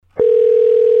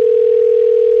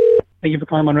Thank you for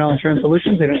calling Monreal Insurance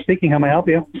Solutions. Adrian speaking. How may I help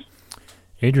you?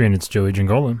 Adrian, it's Joey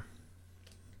Giangola.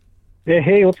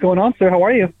 Hey, what's going on, sir? How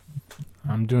are you?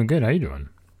 I'm doing good. How you doing?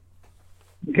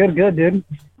 Good, dude.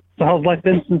 So how's life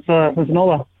been since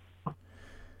NOLA?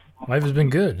 Life has been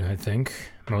good, I think,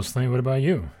 mostly. What about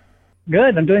you?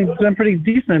 Good. I'm doing pretty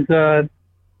decent.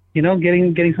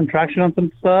 Getting some traction on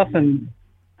some stuff and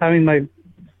having my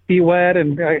feet wet,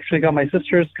 and I actually got my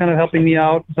sisters kind of helping me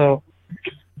out. So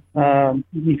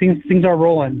things are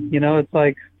rolling. It's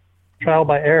like trial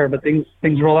by error, but things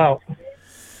roll out.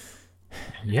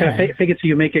 Yeah. Fake it till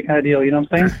you make it kind of deal. You know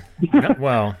what I'm saying?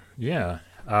 Well, yeah.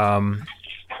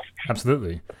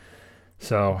 Absolutely.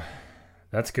 So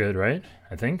that's good, right?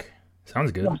 I think.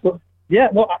 Sounds good. Yeah.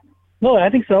 No, I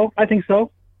think so.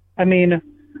 I mean,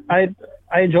 I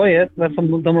enjoy it. That's the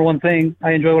number one thing.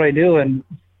 I enjoy what I do, and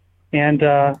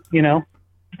I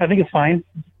think it's fine.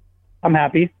 I'm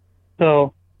happy.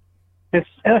 So I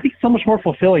think it's so much more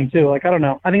fulfilling too. Like, I don't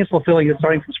know. I think it's fulfilling just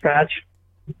starting from scratch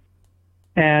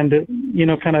and,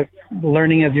 kind of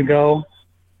learning as you go.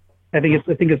 I think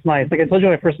it's nice. Like I told you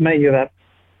when I first met you that,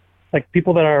 like,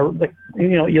 people that are like,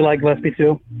 you like Gillespie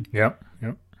too. Yep.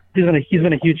 He's been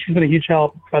a huge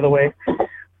help, by the way.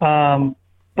 But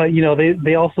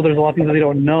they also, there's a lot of things that they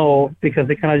don't know because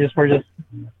they kind of just were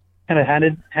kind of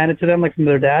handed to them, like, from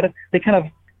their dad. They kind of,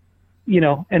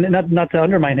 and not to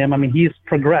undermine him. I mean, he's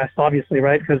progressed, obviously,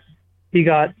 right? Because he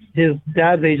got his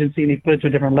dad's agency and he put it to a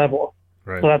different level.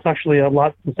 Right. So that's actually a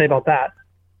lot to say about that.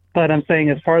 But I'm saying,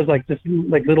 as far as like just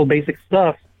like little basic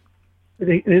stuff,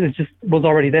 it just was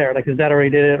already there. Like, his dad already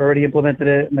did it, already implemented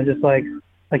it, and then just like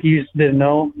you just didn't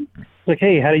know. It's like,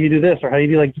 hey, how do you do this, or how do you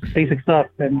do like just basic stuff,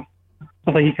 and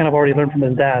stuff like he kind of already learned from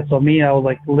his dad. So me, I was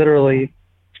like literally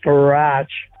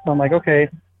scratch. So I'm like, okay,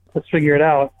 let's figure it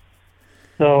out.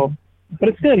 So, but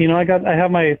it's good.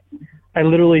 I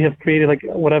literally have created, like,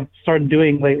 what I've started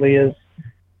doing lately is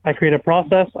I create a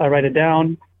process, I write it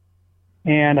down,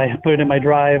 and I put it in my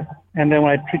drive. And then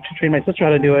when I train my sister how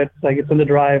to do it, it's like, it's in the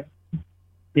drive.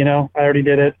 I already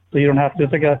did it, so you don't have to.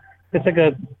 It's like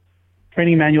a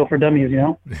training manual for dummies. Yeah.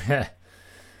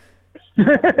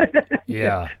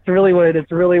 It's really what it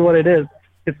is.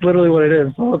 It's literally what it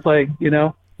is. So it's like,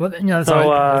 Well,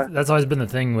 that's always been the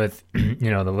thing with,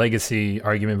 the legacy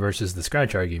argument versus the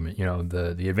scratch argument.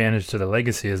 The advantage to the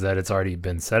legacy is that it's already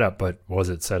been set up, but was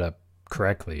it set up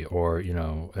correctly, or,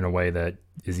 in a way that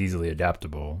is easily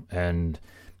adaptable? And,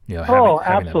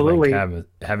 absolutely.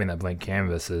 Having that blank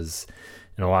canvas is,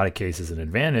 in a lot of cases, an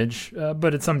advantage,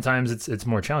 but sometimes it's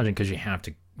more challenging because you have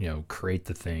to, create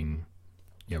the thing,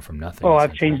 from nothing. Oh,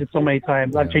 I've changed it so many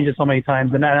times.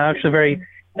 And I'm actually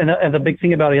and the big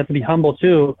thing about it, you have to be humble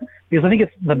too, because I think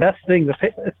it's the best thing.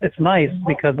 It's nice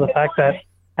because of the fact that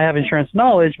I have insurance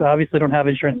knowledge, but obviously don't have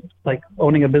insurance, like,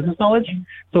 owning a business knowledge.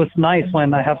 So it's nice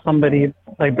when I have somebody,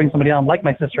 like, bring somebody on, like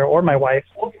my sister or my wife,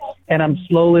 and I'm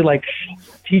slowly, like,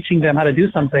 teaching them how to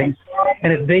do something.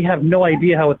 And if they have no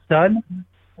idea how it's done,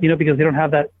 because they don't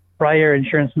have that prior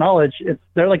insurance knowledge,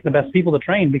 they're like the best people to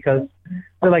train, because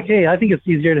they're like, hey, I think it's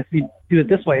easier if you do it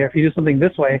this way, or if you do something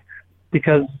this way,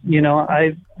 because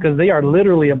because they are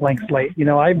literally a blank slate.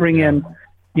 I bring in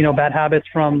bad habits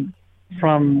from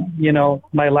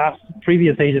my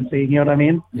previous agency. You know what I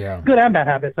mean? Yeah. Good and bad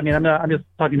habits. I mean, I'm just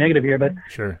talking negative here, but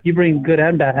sure, you bring good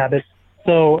and bad habits.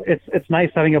 So it's nice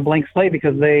having a blank slate,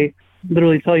 because they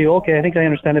literally tell you, okay, I think I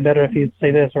understand it better if you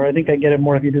say this, or I think I get it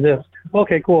more if you do this.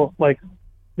 Okay, cool. Like,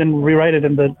 then rewrite it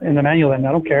in the manual. Then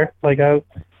I don't care. Like,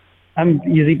 I'm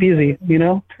easy peasy.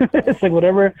 It's like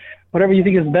whatever you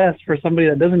think is best for somebody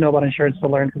that doesn't know about insurance to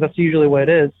learn, because that's usually what it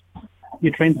is.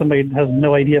 You train somebody that has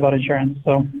no idea about insurance.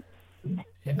 So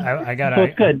I gotta. So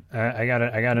it's good. I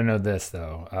gotta know this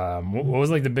though. What was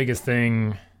like the biggest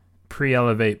thing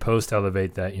pre-elevate,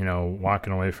 post-elevate that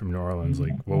walking away from New Orleans?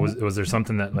 Like, was there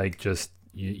something that, like, just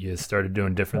you started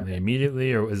doing differently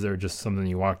immediately, or was there just something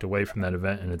you walked away from that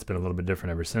event and it's been a little bit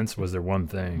different ever since? Was there one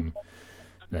thing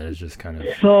that is just kind of...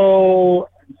 So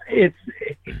it's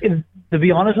to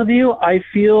be honest with you, I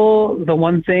feel the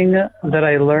one thing that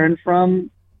I learned from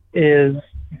is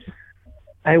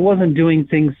I wasn't doing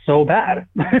things so bad.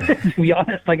 To be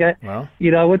honest, like I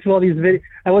went to all these the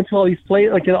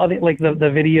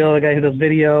video, the guy who does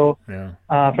video. Yeah.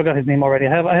 I forgot his name already.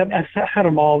 I've had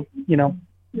them all.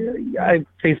 I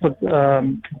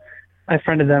Facebook. I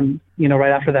friended them.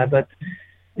 Right after that, but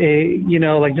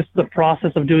like, just the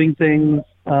process of doing things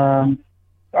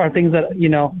are things that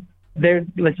they're,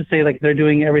 let's just say, like, they're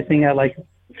doing everything at like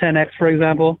 10x, for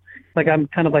example. Like, I'm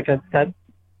kind of like that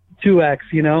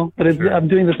 2x, but Sure. I'm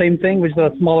doing the same thing, which is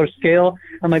a smaller scale.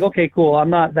 I'm like, okay, cool. I'm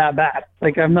not that bad.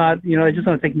 Like, I'm not, it's just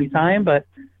going to take me time, but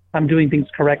I'm doing things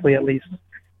correctly at least.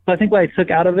 So I think what I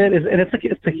took out of it is, and it's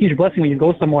a huge blessing when you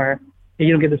go somewhere and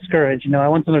you don't get discouraged. You know, I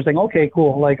went somewhere saying, okay,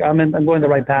 cool, like I'm going the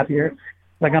right path here,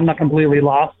 like I'm not completely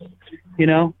lost, you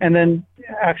know. And then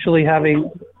actually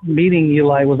meeting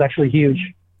Eli was actually huge.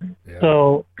 Yeah.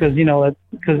 So because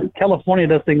California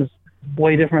does things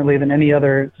way differently than any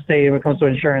other state when it comes to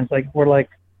insurance. Like we're like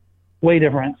way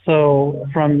different. So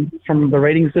from the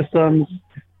rating systems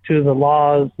to the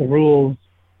laws, the rules.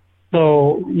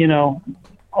 So, you know,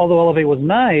 although Elevate was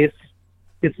nice,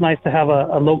 it's nice to have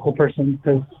a local person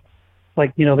because,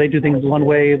 like, you know, they do things one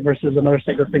way versus another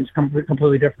state does things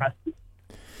completely different.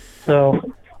 So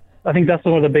I think that's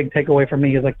one of the big takeaway for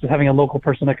me is like just having a local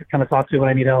person I could kind of talk to when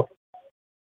I need help.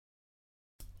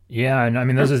 Yeah, and I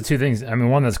mean, those are the two things. I mean,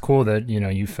 one, that's cool that, you know,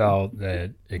 you felt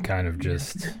that it kind of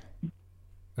just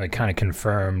like kind of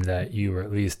confirmed that you were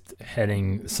at least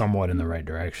heading somewhat in the right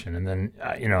direction. And then,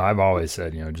 you know, I've always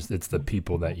said, you know, just it's the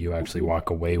people that you actually walk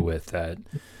away with that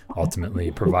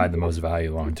ultimately provide the most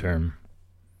value long term.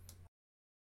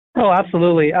 Oh,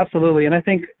 absolutely, absolutely. And I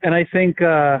think,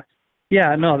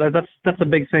 yeah, no, that's a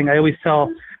big thing. I always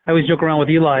joke around with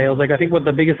Eli. I was like, I think what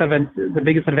the biggest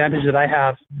advantage that I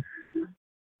have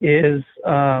is,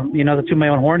 you know, to toot my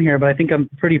own horn here, but I think I'm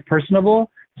pretty personable.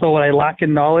 So what I lack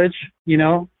in knowledge, you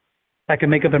know, I can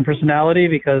make up in personality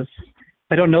because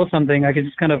if I don't know something, I can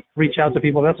just kind of reach out to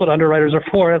people. That's what underwriters are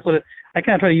for. I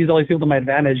kind of try to use all these people to my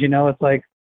advantage. You know, it's like,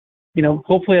 you know,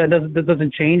 hopefully that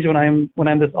doesn't change when I'm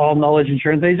this all knowledge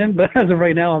insurance agent. But as of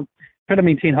right now, I'm trying to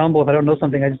maintain humble. If I don't know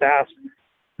something, I just ask.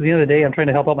 At the end of the day, I'm trying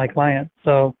to help out my client.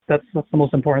 So that's the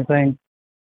most important thing.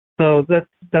 So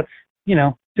that's you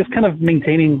know, just kind of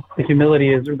maintaining the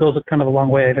humility goes kind of a long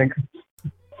way, I think.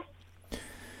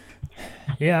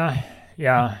 Yeah.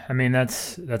 I mean,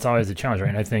 that's always a challenge, right?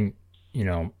 And I think, you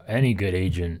know, any good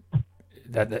agent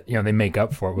that you know, they make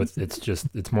up for it with,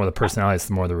 it's more the personality, it's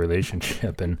more the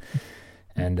relationship, and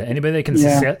anybody that can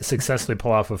successfully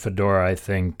pull off a fedora, I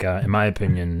think, in my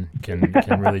opinion, can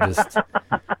really just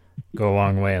go a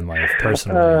long way in life.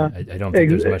 Personally, I don't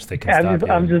think there's much that can stop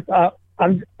you.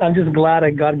 I'm just glad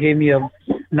that God gave me a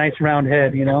nice round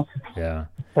head, you know. Yeah.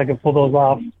 So I can pull those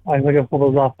off.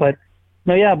 But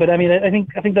no, yeah. But I mean, I think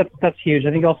that's huge.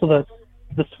 I think also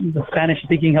the Spanish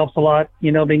speaking helps a lot.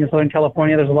 You know, being in Southern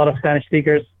California, there's a lot of Spanish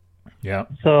speakers. Yeah.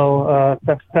 So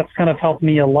that's kind of helped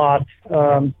me a lot.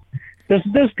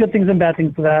 There's good things and bad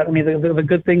things to that. I mean, the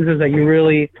good things is that you're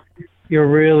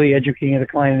really educating the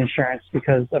client in insurance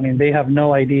because I mean they have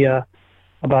no idea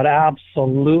about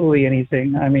absolutely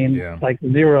anything. I mean, like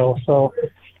zero. So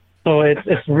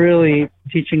it's really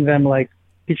teaching them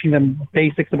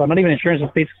basics about not even insurance,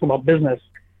 but basics about business.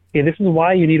 Okay, this is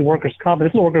why you need workers' comp. This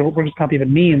is what workers' comp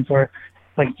even means, or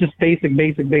like just basic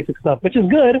stuff, which is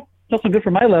good. It's also good for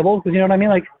my level because you know what I mean.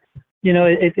 Like, you know,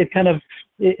 it kind of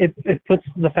it puts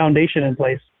the foundation in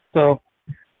place. So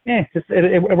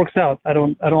it works out. I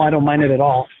don't mind it at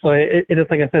all. So it is,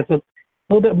 like I said, so it's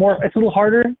a little bit more. It's a little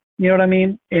harder. You know what I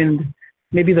mean? And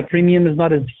maybe the premium is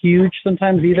not as huge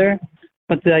sometimes either.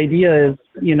 But the idea is,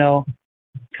 you know,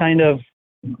 kind of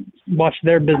watch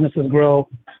their businesses grow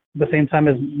at the same time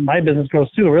as my business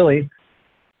grows too, really.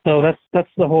 So that's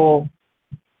the whole.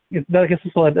 I guess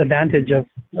it's the advantage of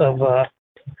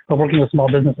working with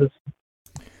small businesses.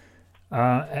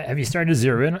 Have you started to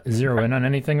zero in on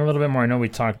anything a little bit more? I know we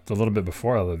talked a little bit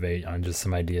before Elevate on just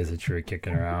some ideas that you were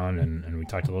kicking around, and we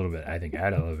talked a little bit, I think,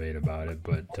 at Elevate about it.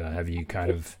 But have you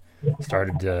kind of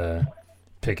started to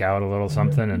pick out a little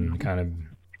something and kind of?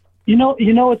 You know,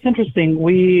 it's interesting.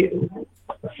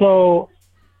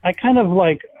 I kind of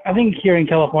like, I think here in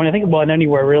California, well,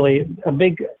 anywhere really, a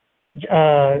big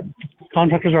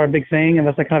contractors are a big thing, and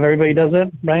that's like kind of everybody does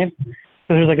it, right? So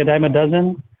there's like a dime a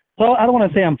dozen. So I don't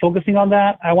want to say I'm focusing on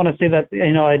that. I want to say that,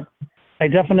 you know, I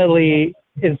definitely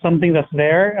is something that's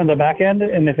there on the back end,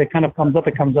 and if it kind of comes up,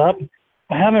 it comes up.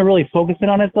 I haven't really focused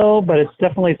on it though, but it's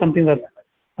definitely something that,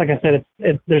 like I said,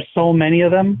 there's so many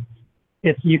of them.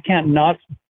 You can't not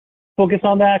focus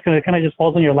on that because it kind of just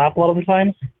falls on your lap a lot of the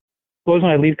times. Always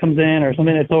when a lead comes in or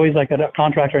something, it's always like a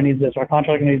contractor needs this or a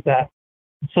contractor needs that.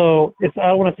 So I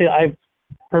don't want to say I've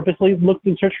purposely looked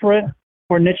and searched for it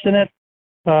or niched in it.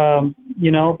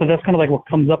 You know, but that's kind of like what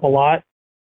comes up a lot.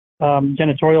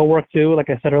 Janitorial work too, like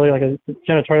I said earlier, like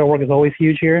janitorial work is always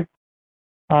huge here.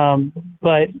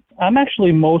 But I'm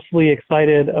actually mostly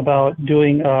excited about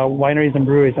doing wineries and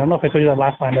breweries. I don't know if I told you that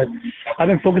last time, but I've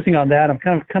been focusing on that. I'm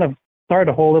kind of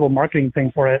started a whole little marketing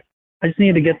thing for it. I just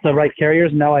needed to get the right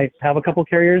carriers. Now I have a couple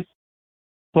carriers,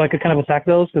 so I could kind of attack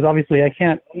those because obviously I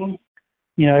can't.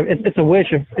 You know, it's a wish.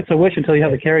 It's a wish until you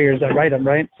have the carriers that write them,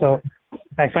 right? So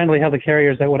I finally have the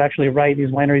carriers that would actually write these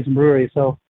wineries and breweries.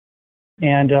 So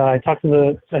And I talked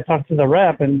to the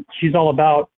rep, and she's all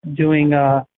about doing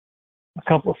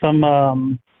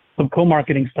some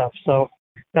co-marketing stuff. So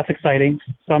that's exciting.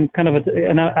 So I'm kind of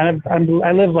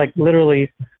I live like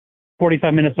literally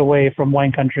 45 minutes away from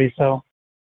wine country, so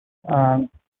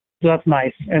that's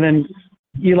nice. And then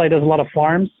Eli does a lot of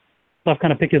farms, so I've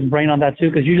kind of picked his brain on that too,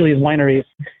 because usually his winery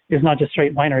is not just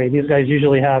straight winery. These guys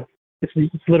usually have it's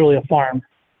literally a farm,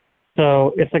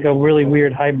 so it's like a really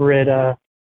weird hybrid.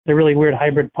 They're really weird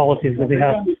hybrid policies because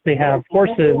they have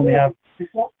horses and they have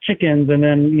chickens, and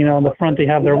then in the front they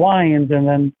have their wines, and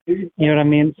then you know what I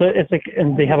mean. So it's like,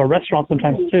 and they have a restaurant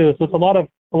sometimes too. So it's a lot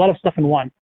of stuff in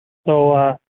one.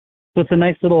 So so it's a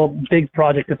nice little big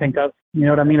project to think of. You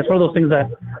know what I mean? It's one of those things that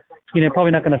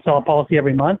probably not going to sell a policy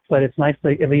every month, but it's nice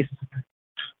to at least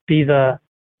be the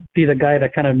guy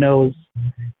that kind of knows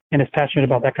and is passionate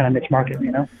about that kind of niche market.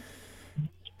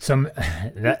 So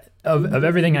of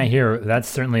everything I hear, that's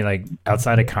certainly like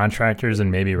outside of contractors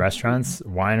and maybe restaurants,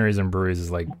 wineries and breweries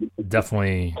is like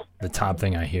definitely the top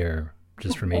thing I hear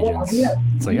just from agents.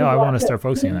 It's like, oh, I want to start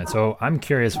focusing on that. So I'm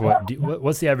curious,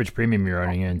 what's the average premium you're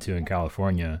running into in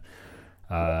California?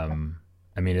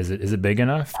 I mean, is it big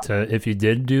enough to, if you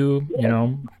did do,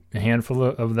 a handful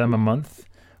of them a month,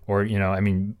 or, I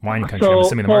mean, wine country, I'm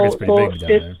assuming the market's pretty big down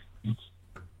there.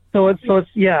 So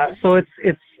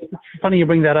it's funny you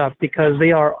bring that up, because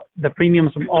they are the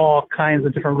premiums from all kinds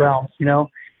of different realms.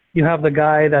 You have the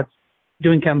guy that's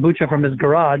doing kombucha from his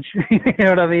garage, you know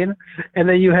what I mean? And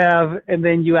then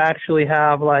you actually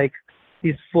have like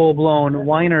these full blown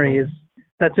wineries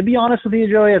that, to be honest with you,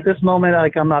 Joey, at this moment,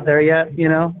 like I'm not there yet,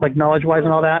 like knowledge wise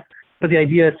and all that. But the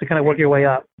idea is to kind of work your way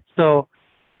up. So,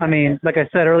 I mean, like I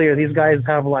said earlier, these guys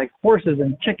have like horses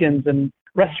and chickens and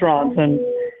restaurants and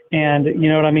you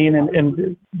know what I mean?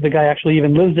 And the guy actually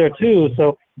even lives there too.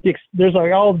 So there's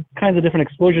like all kinds of different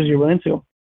exposures you run into.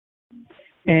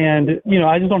 And,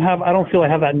 I don't feel I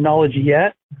have that knowledge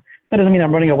yet. That doesn't mean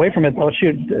I'm running away from it though.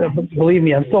 Shoot, believe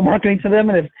me, I'm still marketing to them.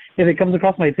 And if it comes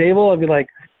across my table, I'll be like,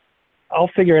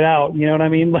 I'll figure it out. You know what I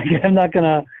mean? Like, I'm not going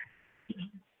to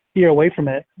steer away from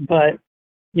it. But,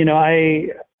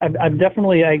 I've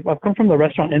definitely, I've come from the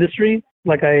restaurant industry.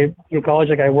 Like through college,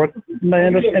 like I worked in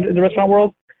the restaurant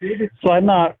world. So I'm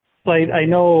not, like, I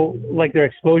know like their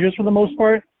exposures for the most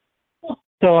part.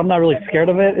 So I'm not really scared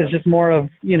of it. It's just more of,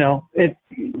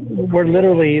 we're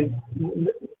literally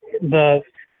the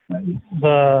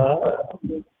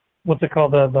what's it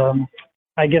called? The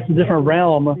I guess the different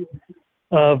realm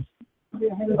of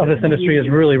this industry is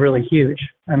really, really huge.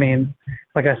 I mean,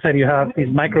 like I said, you have these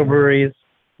microbreweries,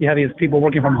 you have these people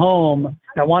working from home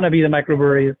that want to be the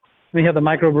microbreweries. We have the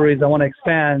microbreweries that want to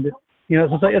expand.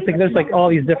 So it's like there's like all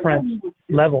these different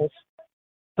levels.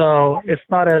 So it's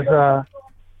not as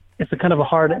it's a kind of a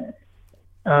hard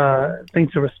thing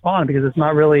to respond, because it's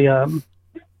not really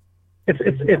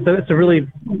it's a really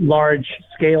large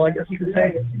scale, I guess you could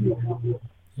say.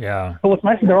 Yeah. But what's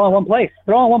nice is they're all in one place.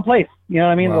 They're all in one place. You know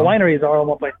what I mean? Well, the wineries are all in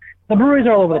one place. The breweries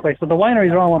are all over the place, but the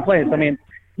wineries are all in one place. I mean,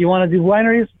 you want to do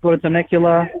wineries? Go to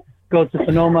Temecula, go to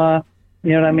Sonoma.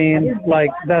 You know what I mean?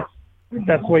 Like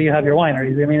that's where you have your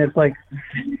wineries. I mean, it's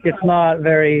not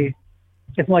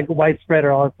like widespread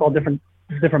or it's all different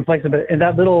places, but in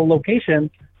that little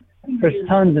location, there's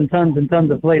tons and tons and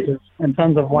tons of places and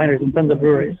tons of wineries and tons of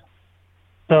breweries.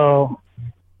 So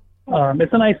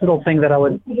it's a nice little thing that I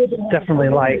would definitely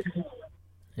like.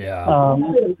 Yeah.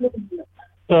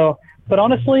 But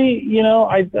honestly,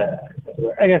 like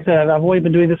I said, I've only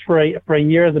been doing this for a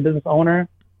year as a business owner,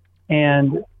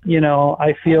 and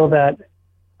I feel that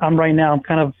I'm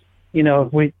kind of,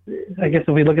 if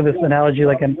we look at this analogy,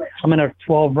 like I'm in a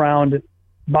 12-round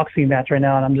boxing match right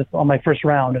now, and I'm just on my first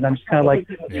round, and I'm just kind of like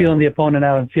feeling the opponent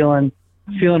out and feeling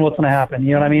what's going to happen.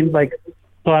 You know what I mean? Like,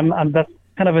 so I'm that's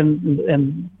kind of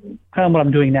in kind of what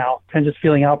I'm doing now, kind of just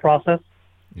feeling out process.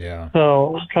 Yeah.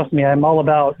 So trust me, I'm all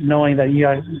about knowing that you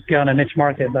guys get on a niche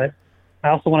market, but I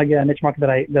also want to get a niche market that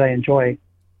I enjoy.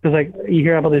 Because like you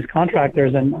hear about these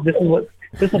contractors, and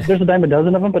there's a dime a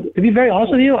dozen of them. But to be very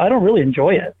honest with you, I don't really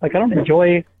enjoy it. Like I don't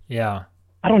enjoy. Yeah.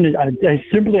 I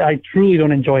truly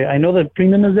don't enjoy it. I know the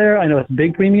premium is there. I know it's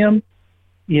big premium,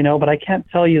 but I can't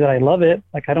tell you that I love it.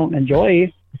 Like I don't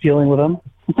enjoy dealing with them.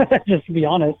 Just to be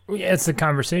honest. Yeah, it's a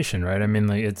conversation, right? I mean,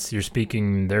 like you're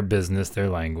speaking their business, their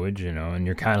language, and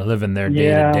you're kind of living their day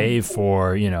to day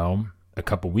for, a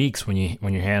couple weeks when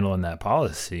you're handling that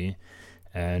policy.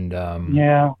 And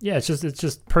it's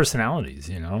just personalities,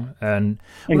 and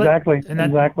exactly.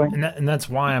 And that's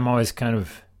why I'm always kind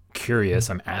of curious.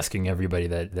 I'm asking everybody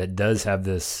that does have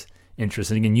this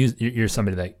interest. And again, you're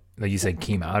somebody that, like you said,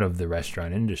 came out of the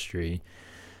restaurant industry.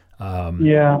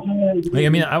 Yeah. Like, I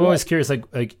mean, I'm always curious,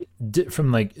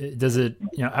 from like, does it,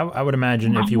 I would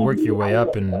imagine if you work your way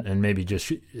up and maybe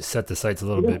just set the sites a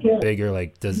little bit bigger,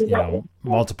 like does,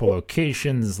 multiple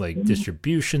locations, like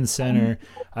distribution center,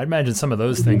 I'd imagine some of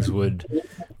those things would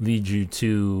lead you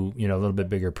to, a little bit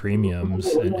bigger premiums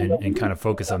and kind of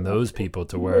focus on those people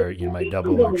to where you might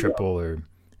double or triple or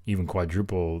even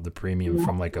quadruple the premium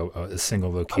from like a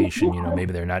single location.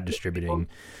 Maybe they're not distributing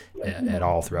at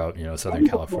all throughout, Southern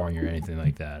California or anything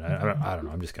like that. I don't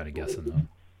know. I'm just kind of guessing though.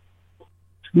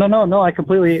 No. I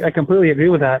completely agree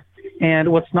with that.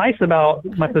 And what's nice about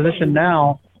my position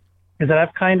now is that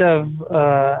I've kind of,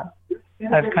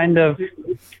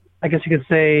 I guess you could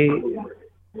say,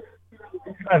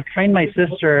 I've trained my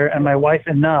sister and my wife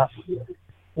enough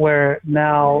where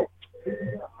now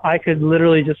I could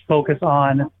literally just focus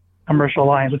on commercial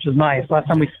lines, which is nice. Last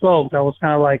time we spoke, I was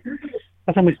kind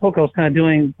of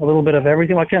doing a little bit of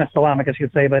everything. Well, I kind of still am, I guess you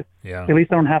could say, but yeah. At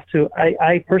least I don't have to.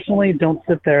 I personally don't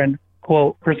sit there and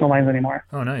quote personal lines anymore.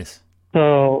 Oh, nice.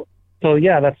 So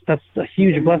yeah, that's a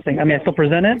huge blessing. I mean, I still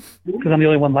present it because I'm the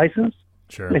only one licensed.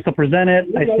 Sure. I still present it.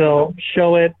 I still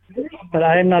show it, but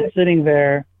I'm not sitting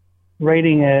there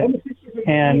rating it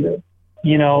and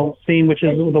seeing which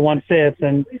is the one fits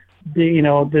and did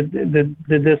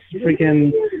this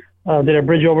freaking did a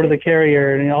bridge over to the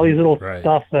carrier and all these little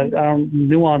stuff that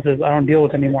nuances I don't deal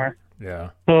with anymore. Yeah.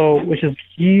 So which is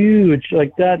huge.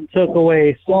 Like that took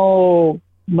away so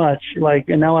much. Like,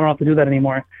 and now I don't have to do that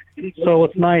anymore. So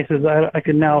what's nice is I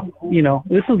can now,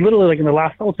 this is literally like in the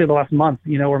last month,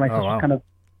 where my sister's kind of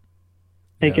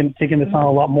taking this on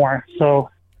a lot more. So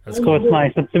that's cool. So it's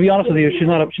nice. But to be honest with you, she's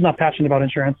not passionate about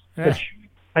insurance, which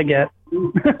I get.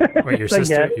 Wait, your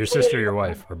sister, your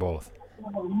wife, or both?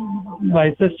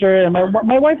 My sister and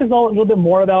my wife is a little bit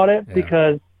more about it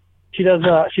because she does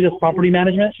property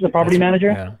management. She's a property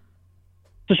manager. Yeah.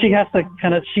 So she has to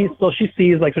she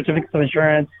sees like certificates of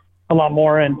insurance a lot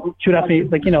more, and she would ask me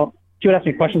she would ask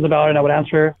me questions about it and I would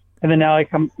answer her. And then now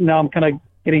I'm kind of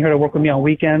getting her to work with me on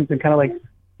weekends and kind of like,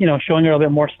 showing her a little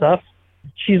bit more stuff.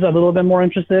 She's a little bit more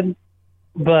interested,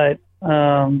 but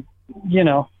I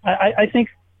think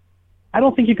I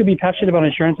don't think you could be passionate about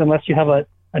insurance unless you have a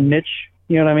niche.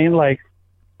 You know what I mean? Like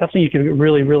that's when you could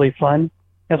really, really fun.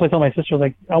 That's why I told my sister,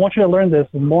 like, I want you to learn this.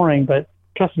 It's boring, but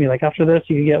trust me, like after this,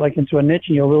 you can get like into a niche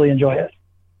and you'll really enjoy it.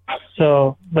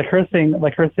 So like her thing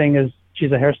is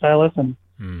she's a hairstylist, and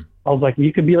I was like,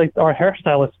 you could be like our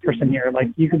hairstylist person here. Like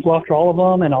you could go after all of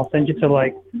them, and I'll send you to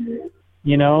like,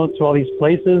 to all these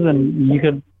places, and you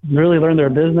could really learn their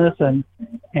business, and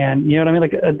you know what I mean?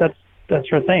 Like that's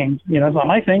her thing. It's not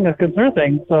my thing. That's her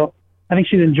thing. So I think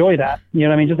she'd enjoy that. You know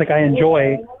what I mean? Just like I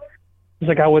enjoy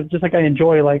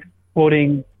like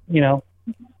quoting,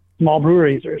 small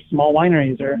breweries or small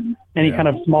wineries or any kind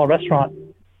of small restaurant,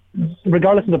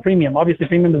 regardless of the premium. Obviously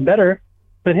premium is better,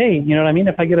 but hey, you know what I mean?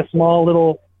 If I get a small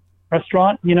little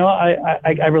restaurant,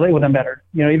 I relate with them better.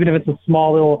 Even if it's a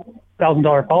small little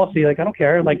 $1,000 policy, like I don't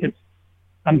care. Like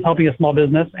I'm helping a small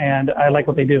business and I like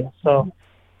what they do. So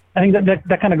I think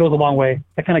that kind of goes a long way.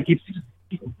 That kind of keeps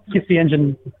the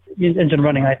engine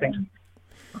running, I think.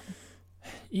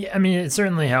 Yeah, I mean, it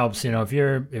certainly helps. If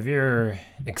you're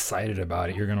excited about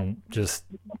it, you're gonna just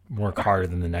work harder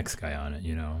than the next guy on it.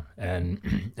 And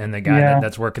the guy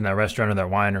that's working that restaurant or that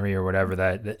winery or whatever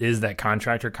that is that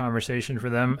contractor conversation for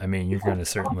them. I mean, you're gonna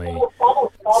certainly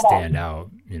stand out.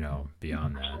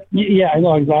 Beyond that. Yeah, I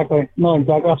know exactly. No,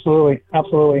 exactly.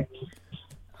 Absolutely.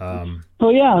 So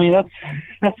yeah, I mean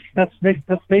that's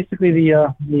basically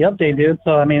the update, dude.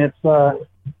 So I mean it's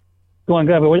going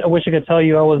good. But I wish I could tell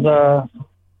you I was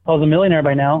a millionaire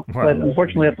by now, but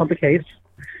unfortunately that's not the case.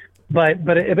 But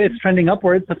if it's trending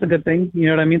upwards, that's a good thing. You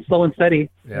know what I mean? Slow and steady.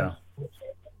 Yeah.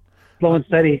 Slow and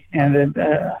steady, and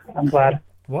I'm glad.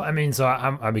 Well, I mean, so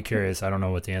I'd be curious. I don't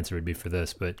know what the answer would be for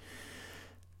this, but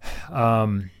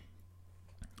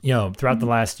throughout the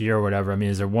last year or whatever, I mean,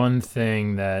 is there one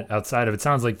thing that outside of, it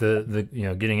sounds like the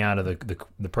getting out of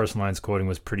the personal lines quoting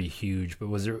was pretty huge, but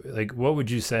was there, like, what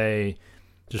would you say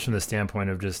just from the standpoint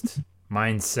of just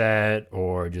mindset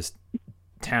or just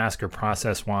task or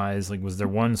process wise, like, was there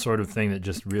one sort of thing that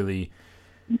just really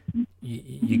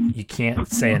you can't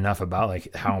say enough about,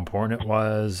 like how important it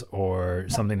was, or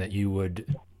something that you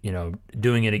would,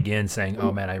 doing it again, saying,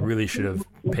 oh man, I really should have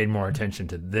paid more attention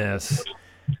to this?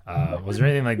 Was there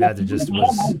anything like that just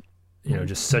was,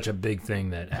 just such a big thing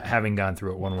that, having gone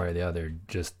through it one way or the other,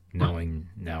 just knowing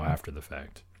now after the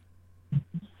fact?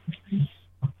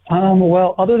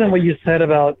 Well, other than what you said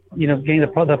about, getting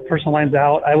the personal lines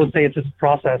out, I would say it's just a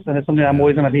process, and it's something I'm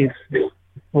always going to be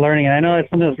learning. And I know it's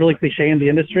something that's really cliche in the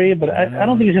industry, but I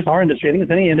don't think it's just our industry. I think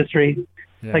it's any industry.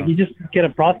 Yeah. Like you just get a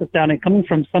process down, and coming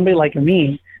from somebody like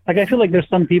me, like I feel like there's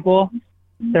some people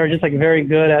that are just like very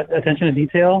good at attention to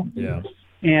detail. Yeah.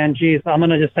 And geez, I'm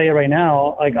gonna just say it right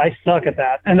now, like I suck at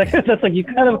that. And like, that's like you're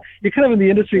kind of in the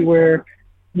industry where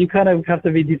you kind of have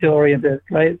to be detail oriented,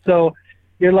 right? So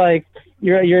you're like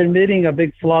you're admitting a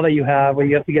big flaw that you have, where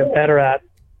you have to get better at.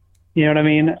 You know what I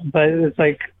mean? But it's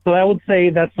like, so I would say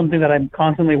that's something that I'm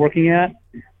constantly working at.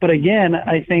 But again,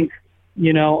 I think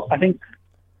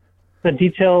the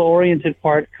detail-oriented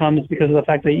part comes because of the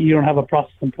fact that you don't have a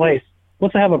process in place.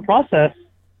 Once I have a process,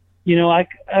 I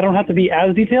don't have to be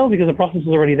as detailed because the process is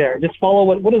already there. Just follow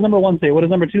what does number 1 say? What does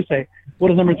number 2 say? What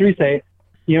does number 3 say?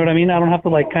 You know what I mean? I don't have to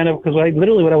because what I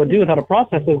would do without a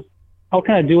process is I'll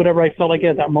kind of do whatever I felt like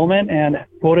at that moment and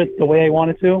quote it the way I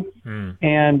wanted to, and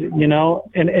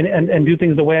and do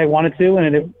things the way I wanted to,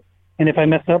 and if I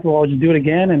mess up, well, I'll just do it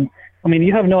again. And I mean,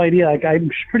 you have no idea. Like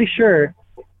I'm pretty sure,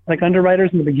 like underwriters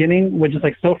in the beginning were just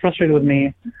like so frustrated with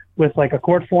me with like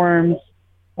ACORD forms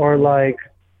or like,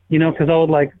 because I would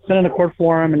like send in a ACORD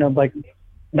form and it was like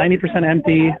 90%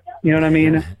 empty. You know what I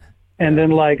mean? And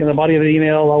then like in the body of the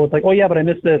email, I was like, oh yeah, but I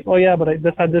missed this. Oh yeah, but I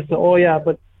just had this. Oh yeah,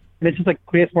 but. And it just like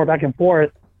creates more back and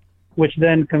forth, which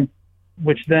then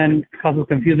causes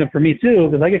confusion for me too,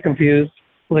 because I get confused.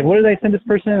 Like, what did I send this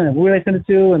person, and who did I send it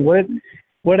to, and what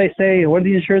did I say, and what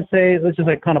did the insurance say? It's just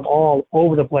like kind of all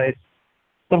over the place.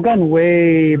 So I've gotten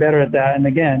way better at that. And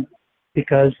again,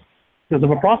 because of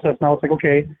a process, now it's like,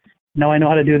 okay, now I know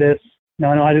how to do this,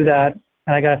 now I know how to do that,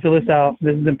 and I got to fill this out.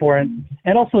 This is important.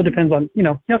 And also it depends on,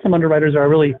 some underwriters are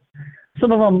really,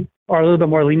 some of them are a little bit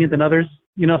more lenient than others.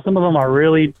 Some of them are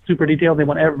really super detailed. They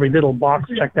want every little box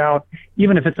checked out,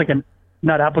 even if it's like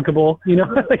not applicable,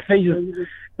 like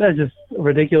that's just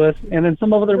ridiculous. And then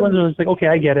some other ones are just like, okay,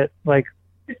 I get it. Like,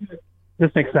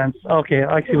 this makes sense. Okay,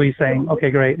 I see what you're saying.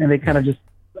 Okay, great. And they kind of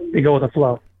they go with the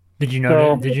flow. Did you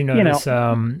notice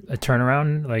a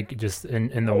turnaround, like just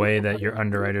in the way that your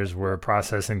underwriters were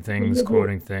processing things,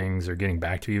 quoting things, or getting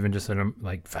back to you even just in a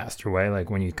like faster way,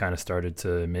 like when you kind of started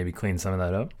to maybe clean some of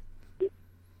that up?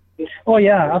 Oh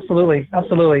yeah, absolutely.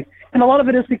 And a lot of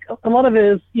it is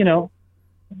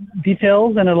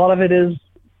details, and a lot of it is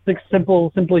like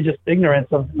simply just ignorance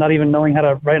of not even knowing how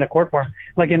to write an ACORD form.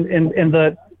 Like in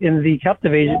the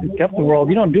captive world,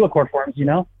 you don't do ACORD forms,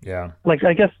 Yeah. Like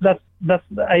I guess that's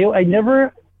I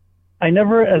never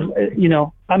as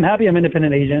I'm happy I'm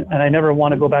independent agent and I never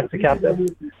want to go back to captive.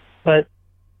 But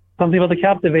something about the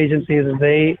captive agencies is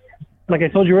they, like I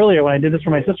told you earlier, when I did this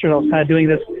for my sister, I was kind of doing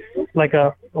this like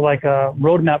a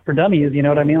roadmap for dummies, you know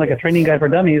what I mean? Like a training guide for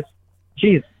dummies.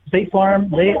 Geez, State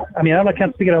Farm, I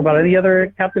can't speak about any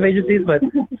other captive agencies, but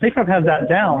State Farm has that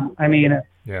down. I mean,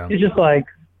 yeah. It's just like,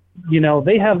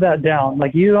 they have that down.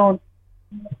 Like you don't,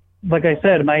 like I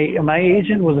said, my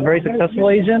agent was a very successful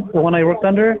agent, the one I worked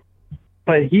under,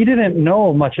 but he didn't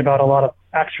know much about a lot of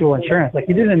actual insurance. Like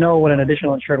he didn't know what an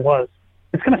additional insured was.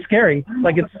 It's kind of scary.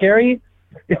 Like it's scary,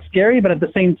 but at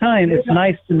the same time, it's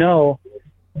nice to know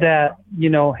that,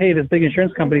 hey, this big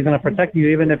insurance company is going to protect you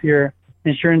even if your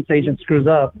insurance agent screws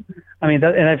up. I mean,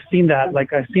 and I've seen that,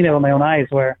 like I've seen it with my own eyes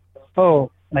where, that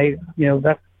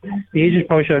the agent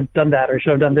probably should have done that or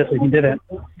should have done this if he didn't.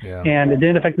 Yeah. And it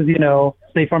didn't affect us,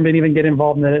 State Farm didn't even get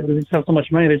involved in it. They just have so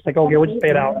much money. They're just like, okay, we'll just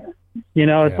pay it out.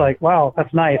 It's like, wow,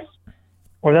 that's nice.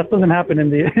 Or that doesn't happen in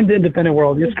the independent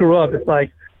world. You screw up, it's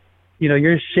like,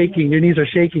 you're shaking, your knees are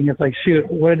shaking. It's like, shoot,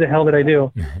 what the hell did I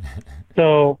do?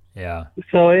 So yeah.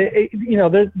 So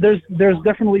there's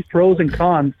definitely pros and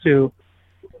cons to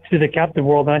the captive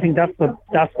world, and I think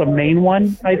that's the main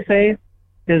one I'd say,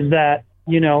 is that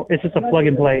it's just a plug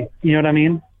and play. You know what I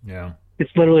mean? Yeah.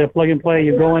 It's literally a plug and play.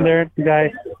 You go in there, the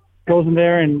guy goes in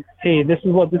there, and hey, this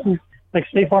is like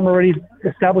State Farm already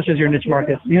establishes your niche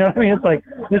market. You know what I mean? It's like,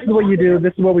 this is what you do,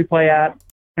 this is what we play at,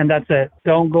 and that's it.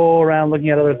 Don't go around looking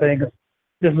at other things.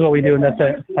 This is what we do, and that's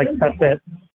it. Like, that's it.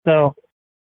 So,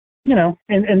 and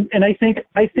I think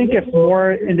if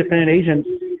more independent agents,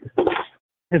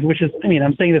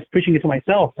 I'm saying this, preaching it to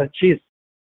myself, but geez,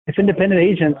 if independent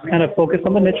agents kind of focus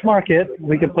on the niche market,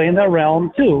 we could play in that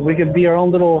realm too. We could be our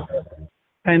own little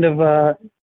kind of,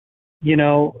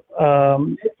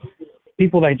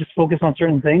 people that just focus on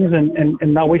certain things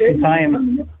and not wasting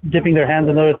time dipping their hands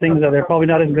in other things that they're probably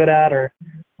not as good at, or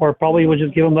probably would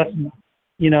just give them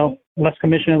less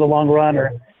commission in the long run,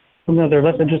 or something that they're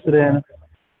less interested in.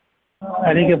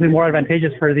 I think it'll be more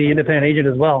advantageous for the independent agent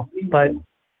as well. But,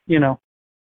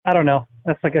 I don't know.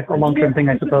 That's like a long-term thing,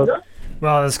 I suppose.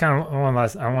 Well, that's kind of one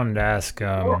last. I wanted to ask,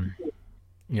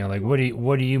 you know, like what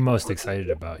are you most excited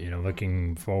about, you know,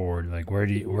 looking forward? Like where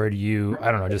do you,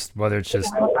 I don't know, just whether it's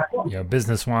just, you know,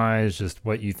 business wise, just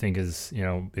what you think is, you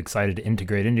know, excited to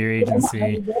integrate into your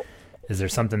agency. Is there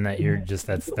something that you're just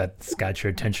that's got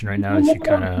your attention right now that you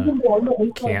kind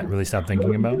of can't really stop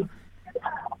thinking about?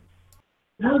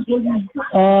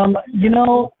 You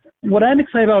know, what I'm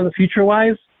excited about in the future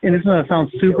wise, and this is going to sound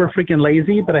super freaking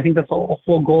lazy, but I think that's a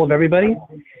full goal of everybody,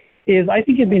 is I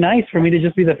think it'd be nice for me to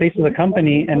just be the face of the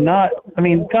company and not, I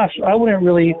mean, gosh, I wouldn't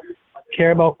really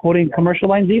care about quoting commercial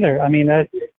lines either. I mean,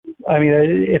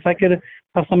 if I could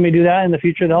have somebody do that in the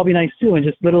future, that'll be nice too, and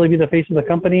just literally be the face of the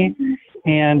company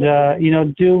and, you know,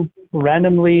 do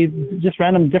just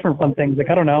random different fun things.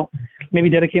 Like, I don't know, maybe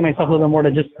dedicate myself a little bit more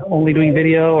to just only doing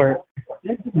video, or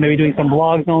maybe doing some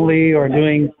blogs only, or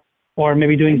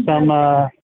maybe doing some,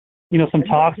 you know, some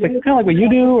talks, like kind of like what you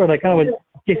do, or like kind of what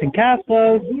Jason Cass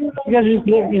does. You guys are just,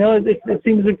 you know, it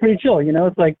seems like pretty chill, you know,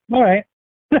 it's like, all right,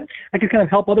 I could kind of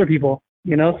help other people,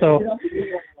 you know, so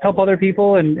help other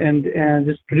people and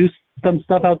just produce some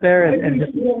stuff out there and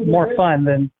just more fun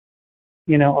than,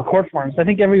 you know, Accord forms. I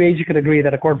think every agent could agree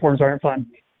that Accord forms aren't fun.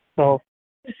 So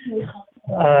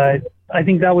I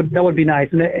think that would be nice.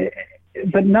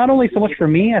 But not only so much for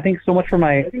me, I think so much for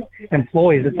my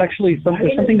employees. It's actually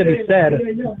there's something to be said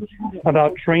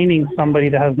about training somebody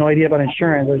that has no idea about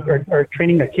insurance, or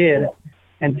training a kid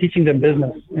and teaching them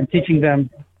business and teaching them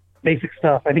basic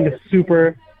stuff. I think it's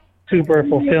super, super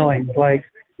fulfilling. Like,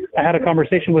 I had a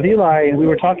conversation with Eli, and we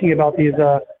were talking about these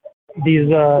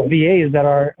VAs that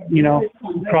are, you know,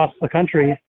 across the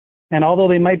country. And although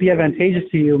they might be advantageous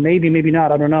to you, maybe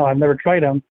not, I don't know, I've never tried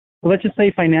them. But let's just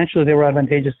say financially they were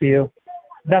advantageous to you.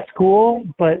 That's cool,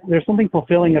 but there's something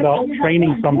fulfilling about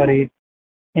training somebody.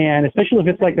 And especially if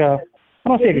it's like I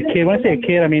don't say like a kid. When I say a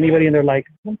kid, I mean anybody in there like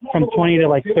from 20 to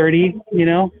like 30, you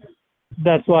know,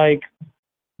 that's like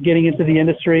getting into the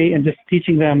industry and just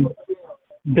teaching them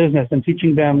business and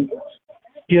teaching them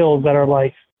skills that are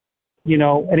like, you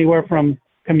know, anywhere from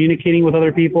communicating with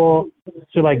other people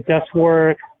to like desk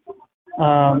work, you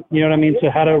know what I mean? So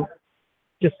how to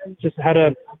just how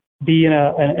to be in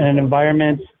an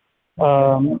environment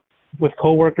with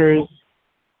coworkers,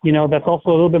 you know, that's also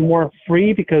a little bit more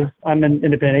free because I'm an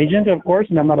independent agent, of course,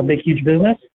 and I'm not a big, huge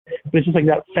business, but it's just like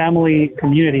that family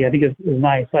community, I think is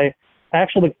nice. I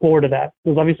actually look forward to that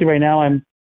because obviously right now I'm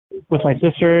with my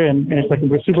sister and it's like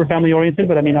we're super family oriented,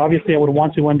 but I mean, obviously I would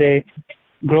want to one day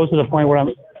grow to the point where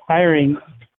I'm hiring,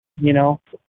 you know,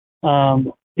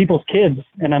 people's kids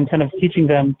and I'm kind of teaching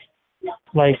them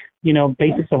like, you know,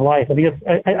 basics of life. I think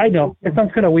I know it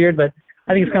sounds kind of weird, but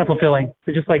I think it's kind of fulfilling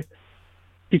to just like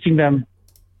teaching them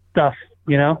stuff,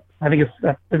 you know. I think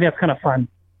that's kind of fun.